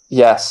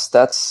 Yes,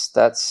 that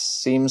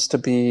seems to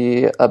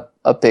be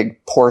a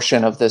big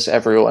portion of this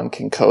Everyone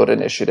Can Code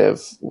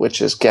initiative, which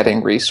is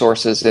getting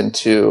resources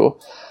into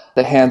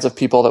the hands of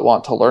people that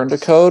want to learn to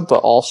code,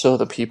 but also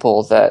the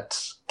people that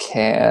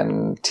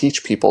can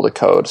teach people to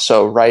code.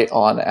 So right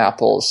on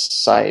Apple's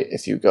site,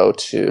 if you go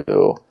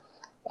to,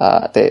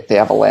 they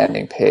have a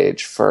landing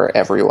page for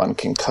Everyone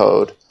Can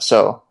Code.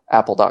 So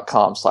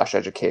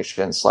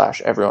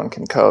apple.com/education/everyone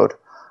can code.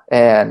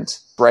 And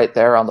right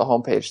there on the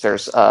homepage,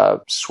 there's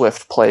a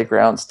Swift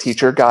Playgrounds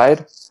teacher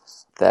guide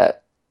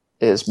that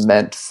is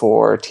meant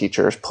for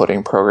teachers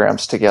putting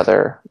programs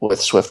together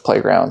with Swift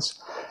Playgrounds.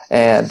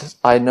 And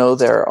I know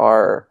there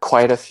are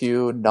quite a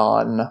few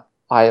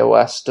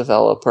non-iOS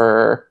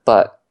developer,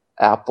 but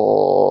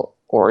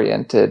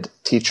Apple-oriented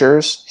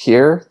teachers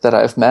here that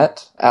I've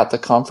met at the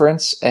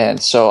conference.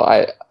 And so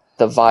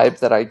the vibe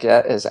that I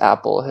get is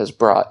Apple has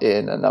brought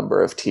in a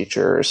number of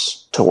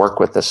teachers to work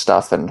with this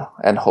stuff and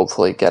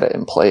hopefully get it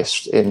in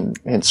place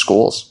in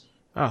schools.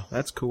 Oh,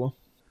 that's cool.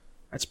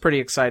 That's pretty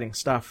exciting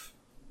stuff.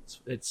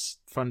 It's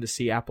fun to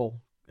see Apple.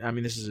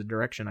 This is a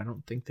direction I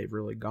don't think they've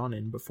really gone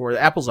in before.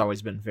 Apple's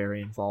always been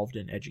very involved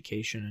in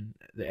education, and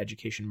the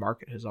education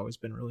market has always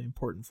been really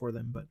important for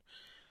them. But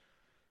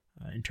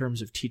in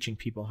terms of teaching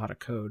people how to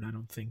code, I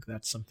don't think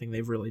that's something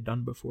they've really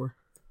done before.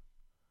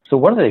 So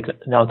one of the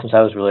announcements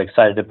I was really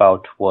excited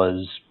about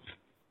was,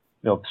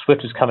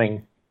 Swift is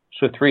coming,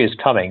 Swift 3 is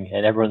coming,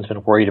 and everyone's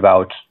been worried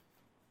about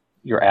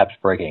your apps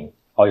breaking,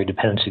 all your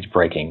dependencies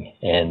breaking.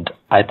 And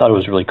I thought it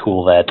was really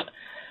cool that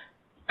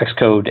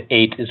Xcode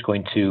 8 is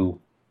going to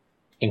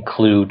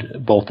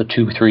include both the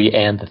 2.3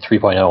 and the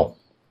 3.0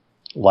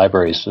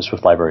 libraries, the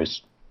Swift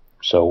libraries.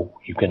 So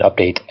you can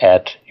update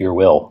at your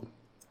will.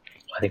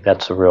 I think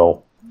that's a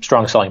real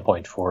strong selling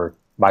point for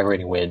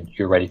migrating when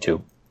you're ready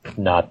to,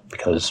 not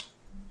because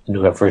the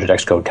new version of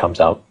Xcode comes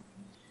out.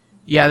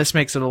 Yeah, this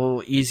makes it a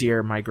little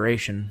easier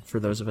migration for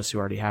those of us who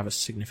already have a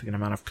significant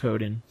amount of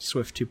code in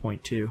Swift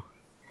 2.2.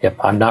 Yep,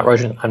 I'm not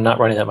running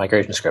that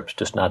migration script.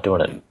 Just not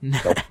doing it.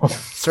 Nope.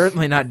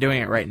 Certainly not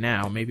doing it right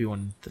now. Maybe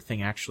when the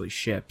thing actually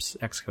ships,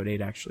 Xcode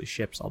 8 actually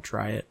ships, I'll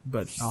try it.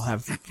 But I'll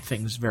have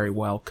things very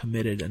well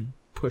committed and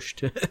pushed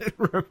to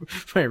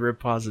my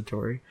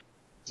repository.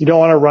 You don't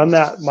want to run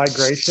that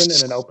migration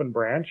in an open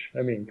branch?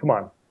 I mean, come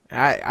on.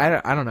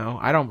 I don't know.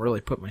 I don't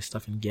really put my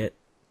stuff in Git.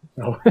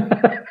 No.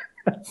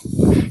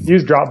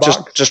 Use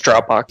Dropbox. Just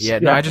Dropbox. Yeah,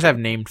 no, I just have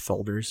named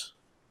folders.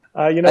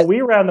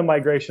 We ran the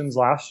migrations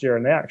last year,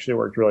 and they actually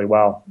worked really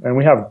well. And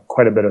we have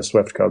quite a bit of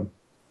Swift code.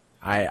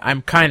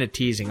 I'm kind of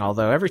teasing,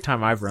 although every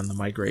time I've run the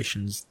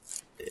migrations,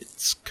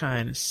 it's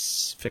kind of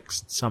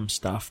fixed some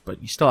stuff,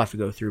 but you still have to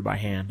go through by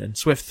hand. And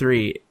Swift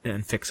 3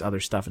 and fix other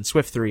stuff. And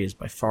Swift 3 is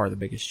by far the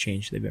biggest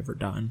change they've ever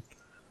done.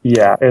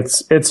 Yeah,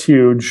 it's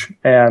huge.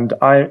 And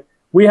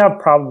we have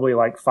probably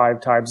like 5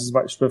 times as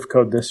much Swift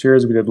code this year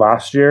as we did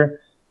last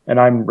year. And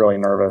I'm really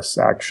nervous,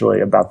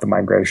 actually, about the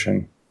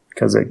migration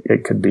because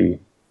it could be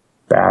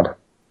bad.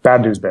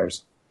 Bad news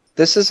bears.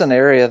 This is an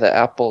area that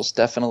Apple's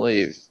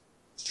definitely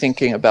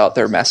thinking about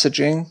their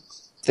messaging.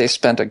 They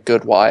spent a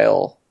good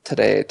while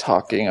today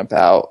talking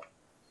about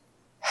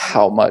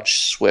how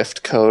much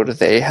Swift code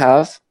they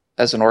have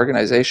as an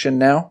organization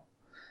now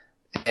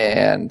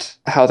and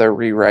how they're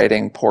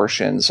rewriting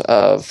portions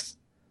of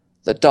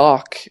the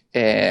dock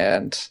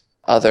and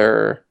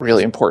other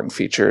really important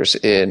features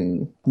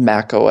in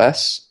Mac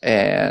OS.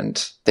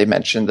 And they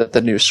mentioned that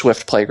the new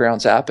Swift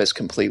Playgrounds app is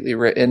completely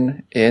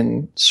written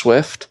in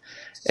Swift.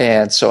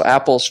 And so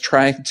Apple's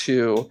trying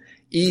to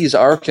ease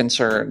our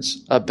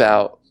concerns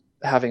about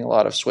having a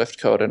lot of Swift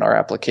code in our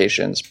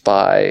applications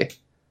by,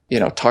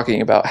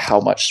 talking about how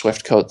much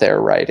Swift code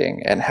they're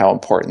writing and how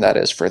important that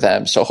is for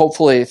them. So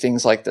hopefully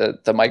things like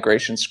the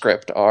migration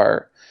script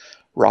are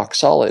rock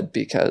solid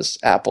because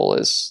Apple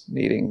is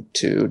needing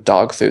to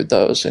dog food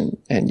those and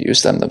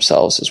use them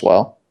themselves as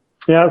well.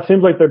 Yeah, it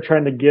seems like they're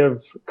trying to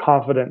give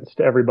confidence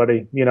to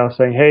everybody,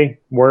 saying, hey,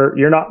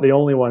 you're not the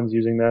only ones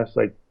using this.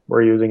 Like,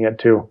 we're using it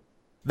too.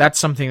 That's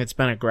something that's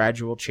been a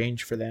gradual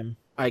change for them.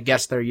 I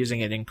guess they're using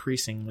it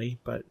increasingly,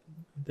 but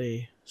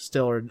they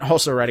still are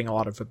also writing a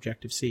lot of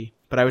Objective-C.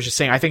 But I was just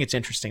saying, I think it's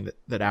interesting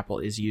that Apple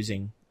is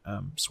using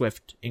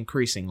Swift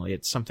increasingly.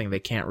 It's something they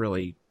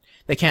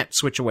can't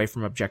switch away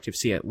from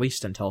Objective-C, at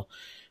least until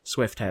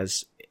Swift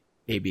has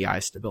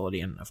ABI stability.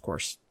 And of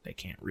course, they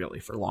can't really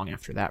for long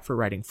after that for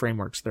writing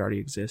frameworks that already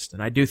exist.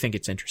 And I do think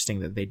it's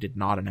interesting that they did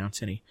not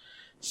announce any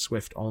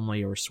Swift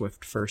only or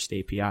Swift first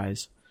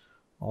APIs.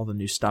 All the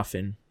new stuff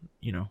in,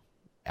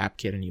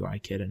 AppKit and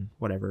UIKit and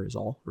whatever is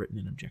all written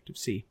in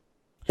Objective-C.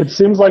 It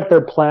seems like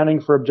they're planning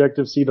for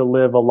Objective-C to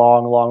live a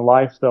long, long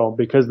life, though,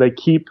 because they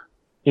keep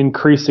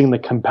increasing the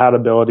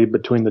compatibility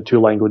between the two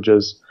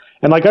languages.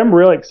 And I'm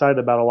really excited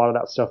about a lot of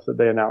that stuff that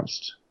they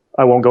announced.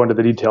 I won't go into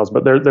the details,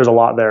 but there's a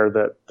lot there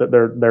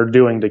that they're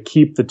doing to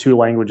keep the two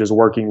languages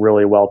working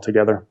really well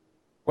together.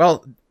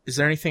 Well, is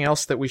there anything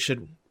else that we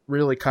should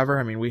really cover?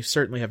 I mean, we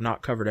certainly have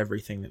not covered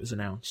everything that was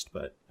announced,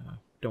 but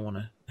don't want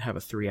to have a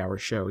 3-hour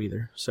show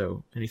either.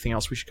 So anything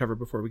else we should cover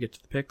before we get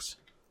to the picks?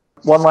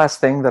 One last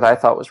thing that I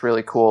thought was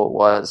really cool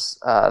was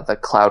the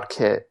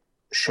CloudKit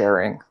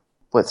sharing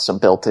with some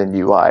built-in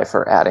UI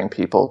for adding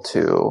people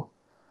to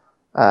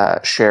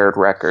shared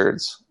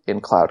records in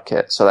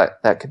CloudKit. So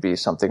that could be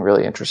something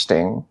really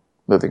interesting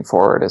moving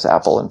forward as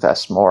Apple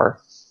invests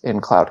more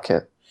in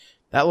CloudKit.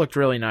 That looked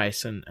really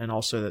nice, and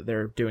also that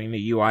they're doing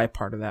the UI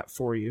part of that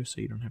for you,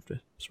 so you don't have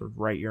to sort of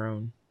write your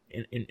own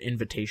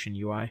invitation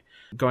UI.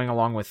 Going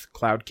along with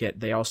CloudKit,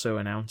 they also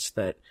announced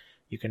that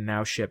you can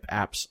now ship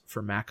apps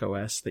for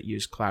macOS that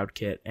use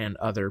CloudKit and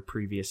other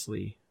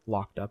previously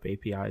locked up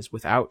APIs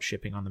without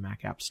shipping on the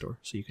Mac App Store.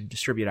 So you can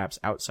distribute apps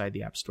outside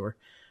the App Store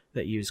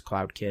that use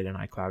CloudKit and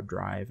iCloud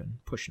Drive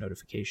and push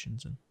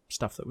notifications and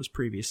stuff that was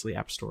previously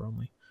App Store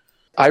only.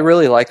 I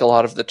really like a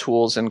lot of the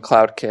tools in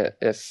CloudKit.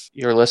 If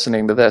you're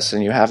listening to this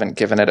and you haven't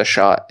given it a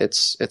shot,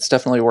 it's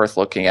definitely worth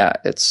looking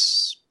at.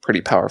 It's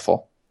pretty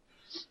powerful.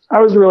 I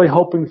was really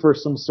hoping for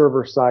some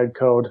server-side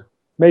code,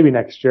 maybe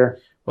next year.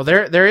 Well,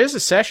 there is a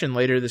session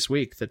later this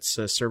week that's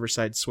a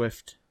server-side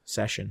Swift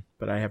session,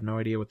 but I have no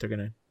idea what they're going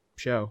to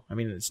show. I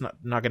mean, it's not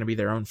going to be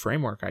their own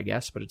framework, I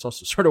guess, but it's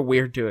also sort of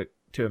weird to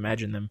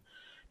imagine them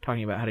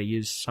talking about how to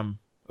use some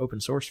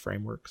open source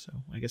framework. So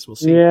I guess we'll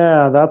see.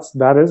 Yeah,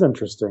 that is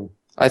interesting.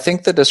 I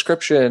think the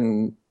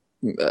description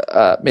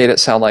made it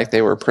sound like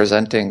they were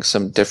presenting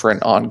some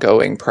different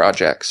ongoing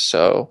projects.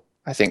 So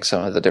I think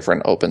some of the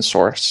different open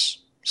source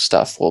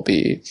stuff will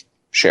be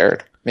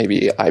shared.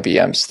 Maybe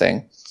IBM's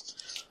thing.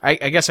 I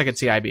guess I could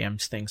see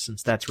IBM's thing,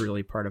 since that's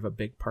really part of a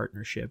big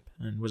partnership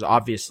and was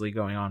obviously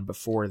going on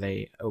before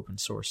they open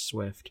sourced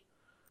Swift.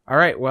 All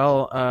right,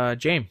 well,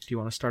 James, do you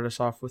want to start us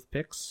off with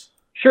picks?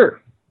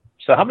 Sure.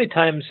 So how many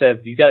times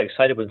have you got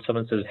excited when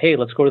someone says, hey,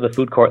 let's go to the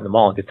food court in the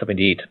mall and get something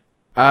to eat?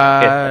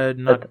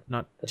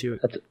 Not too.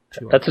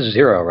 That's a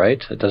zero,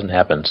 right? It doesn't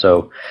happen.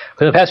 So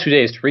for the past few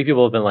days, 3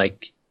 people have been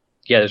like,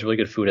 yeah, there's really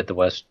good food at the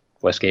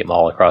Westgate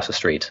Mall across the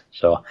street.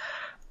 So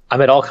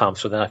I'm at Allcom,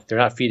 so they're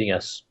not feeding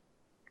us.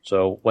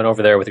 So went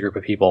over there with a group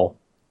of people,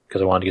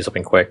 because I wanted to get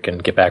something quick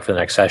and get back for the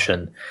next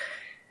session.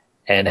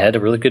 And had a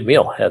really good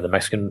meal. The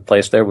Mexican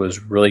place there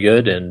was really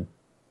good, and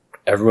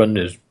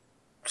everyone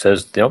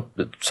says,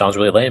 it sounds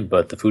really lame,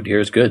 but the food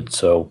here is good.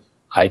 So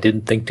I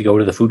didn't think to go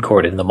to the food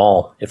court in the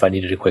mall if I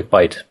needed a quick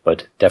bite,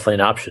 but definitely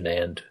an option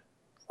and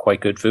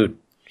quite good food.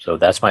 So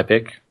that's my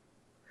pick.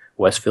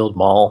 Westfield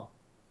Mall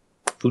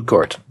food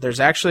court. There's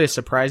actually a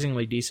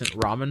surprisingly decent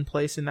ramen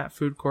place in that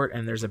food court,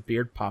 and there's a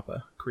Beard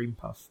Papa cream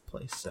puff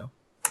place. So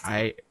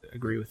I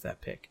agree with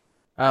that pick.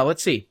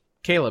 Let's see.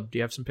 Caleb, do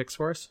you have some picks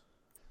for us?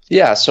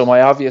 Yeah, so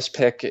my obvious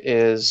pick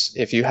is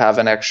if you have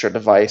an extra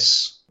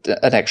device,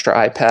 an extra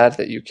iPad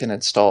that you can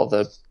install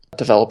the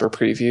developer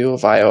preview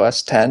of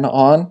iOS 10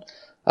 on,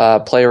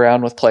 play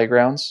around with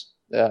Playgrounds.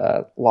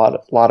 A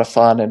lot of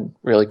fun and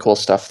really cool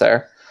stuff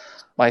there.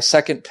 My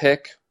second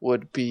pick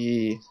would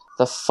be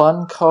the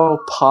Funko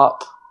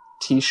Pop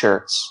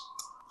t-shirts.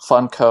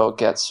 Funko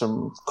gets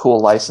some cool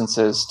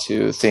licenses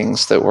to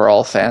things that we're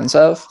all fans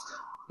of.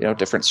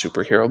 Different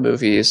superhero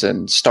movies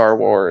and Star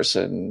Wars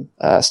and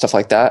stuff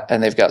like that.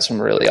 And they've got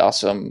some really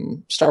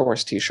awesome Star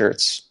Wars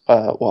t-shirts,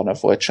 one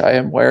of which I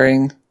am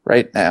wearing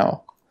right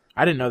now.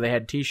 I didn't know they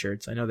had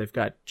t-shirts. I know they've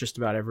got just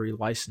about every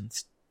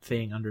licensed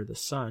thing under the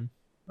sun,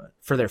 but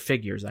for their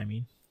figures, I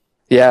mean.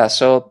 Yeah,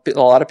 so a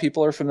lot of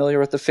people are familiar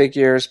with the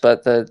figures,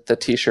 but the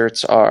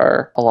t-shirts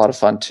are a lot of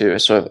fun too.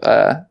 So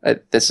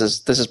this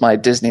is my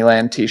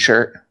Disneyland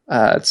t-shirt.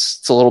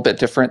 It's a little bit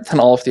different than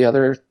all of the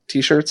other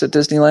t-shirts at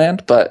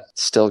Disneyland, but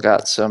still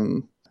got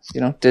some,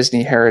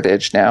 Disney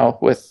heritage now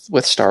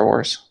with Star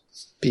Wars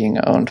being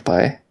owned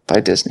by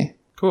Disney.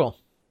 Cool.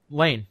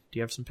 Lane, do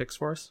you have some picks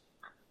for us?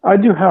 I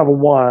do have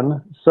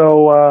one.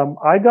 So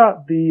I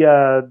got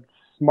the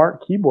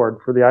smart keyboard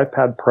for the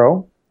iPad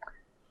Pro,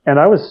 and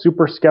I was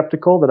super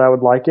skeptical that I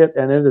would like it,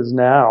 and it is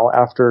now,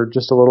 after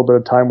just a little bit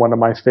of time, one of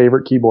my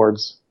favorite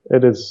keyboards.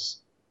 It is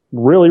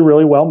really,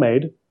 really well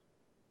made.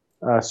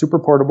 Super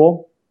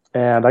portable,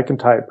 and I can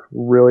type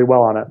really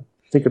well on it.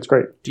 I think it's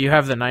great. Do you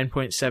have the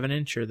 9.7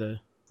 inch or the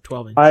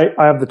 12 inch? I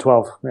have the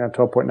 12. Yeah,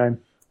 12.9.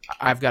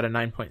 I've got a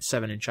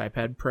 9.7 inch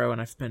iPad Pro, and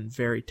I've been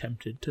very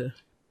tempted to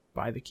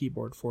buy the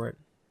keyboard for it.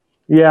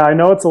 Yeah, I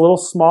know it's a little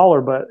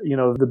smaller, but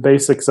the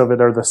basics of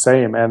it are the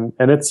same, and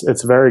it's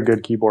a very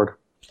good keyboard.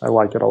 I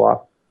like it a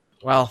lot.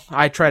 Well,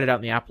 I tried it out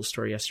in the Apple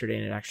Store yesterday,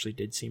 and it actually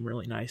did seem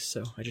really nice.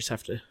 So I just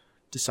have to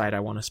decide I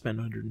want to spend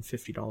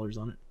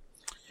 $150 on it.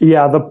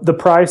 Yeah, the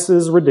price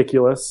is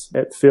ridiculous.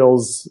 It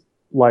feels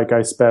like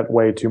I spent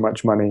way too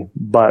much money,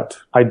 but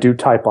I do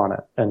type on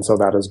it, and so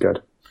that is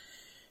good.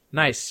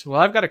 Nice.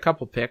 Well, I've got a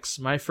couple picks.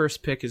 My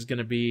first pick is going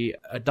to be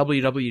a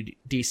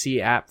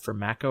WWDC app for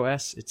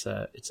macOS. It's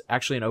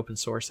actually an open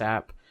source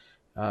app.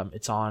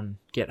 It's on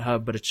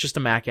GitHub, but it's just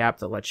a Mac app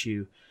that lets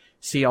you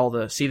see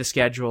the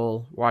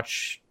schedule,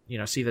 watch,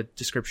 see the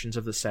descriptions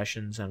of the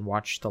sessions, and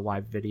watch the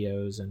live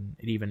videos. And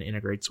it even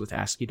integrates with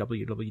ASCII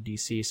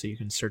WWDC, so you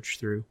can search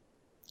through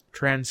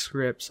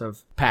transcripts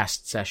of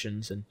past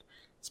sessions, and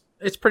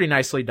it's pretty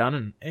nicely done,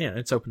 and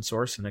it's open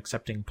source and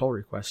accepting pull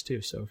requests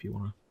too. So if you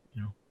want to,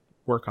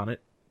 work on it,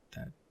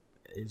 that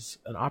is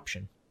an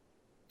option.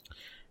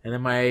 And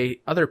then my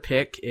other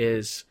pick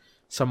is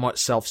somewhat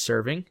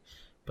self-serving,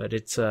 but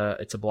it's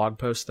a blog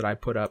post that I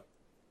put up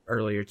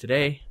earlier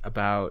today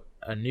about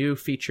a new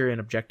feature in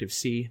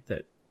Objective-C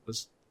that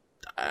was,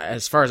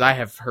 as far as I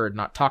have heard,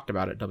 not talked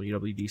about at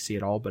WWDC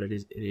at all, but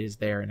it is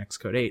there in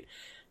Xcode 8.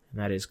 And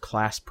that is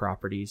class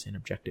properties in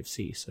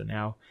Objective-C. So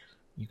now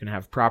you can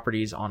have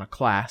properties on a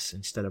class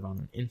instead of on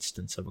an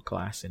instance of a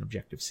class in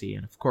Objective-C.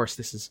 And of course,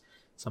 this is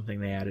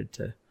something they added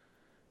to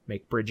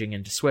make bridging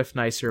into Swift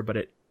nicer, but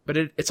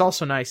it's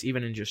also nice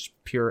even in just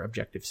pure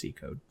Objective-C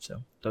code.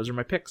 So those are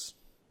my picks.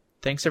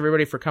 Thanks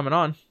everybody for coming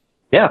on.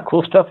 Yeah,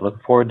 cool stuff. Looking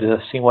forward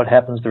to seeing what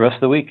happens the rest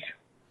of the week.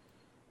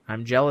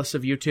 I'm jealous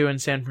of you two in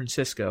San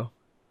Francisco.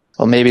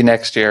 Well, maybe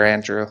next year,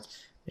 Andrew.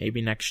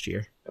 Maybe next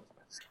year.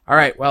 All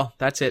right, well,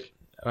 that's it.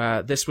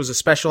 This was a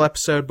special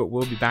episode, but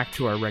we'll be back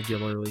to our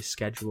regularly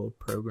scheduled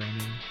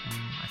programming,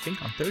 I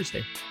think, on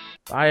Thursday.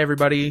 Bye,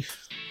 everybody.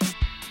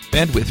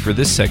 Bandwidth for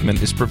this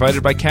segment is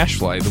provided by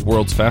CacheFly, the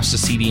world's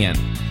fastest CDN.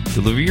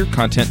 Deliver your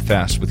content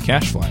fast with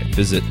CacheFly.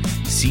 Visit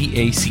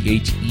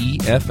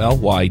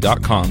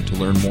CACHEFLY.com to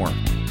learn more.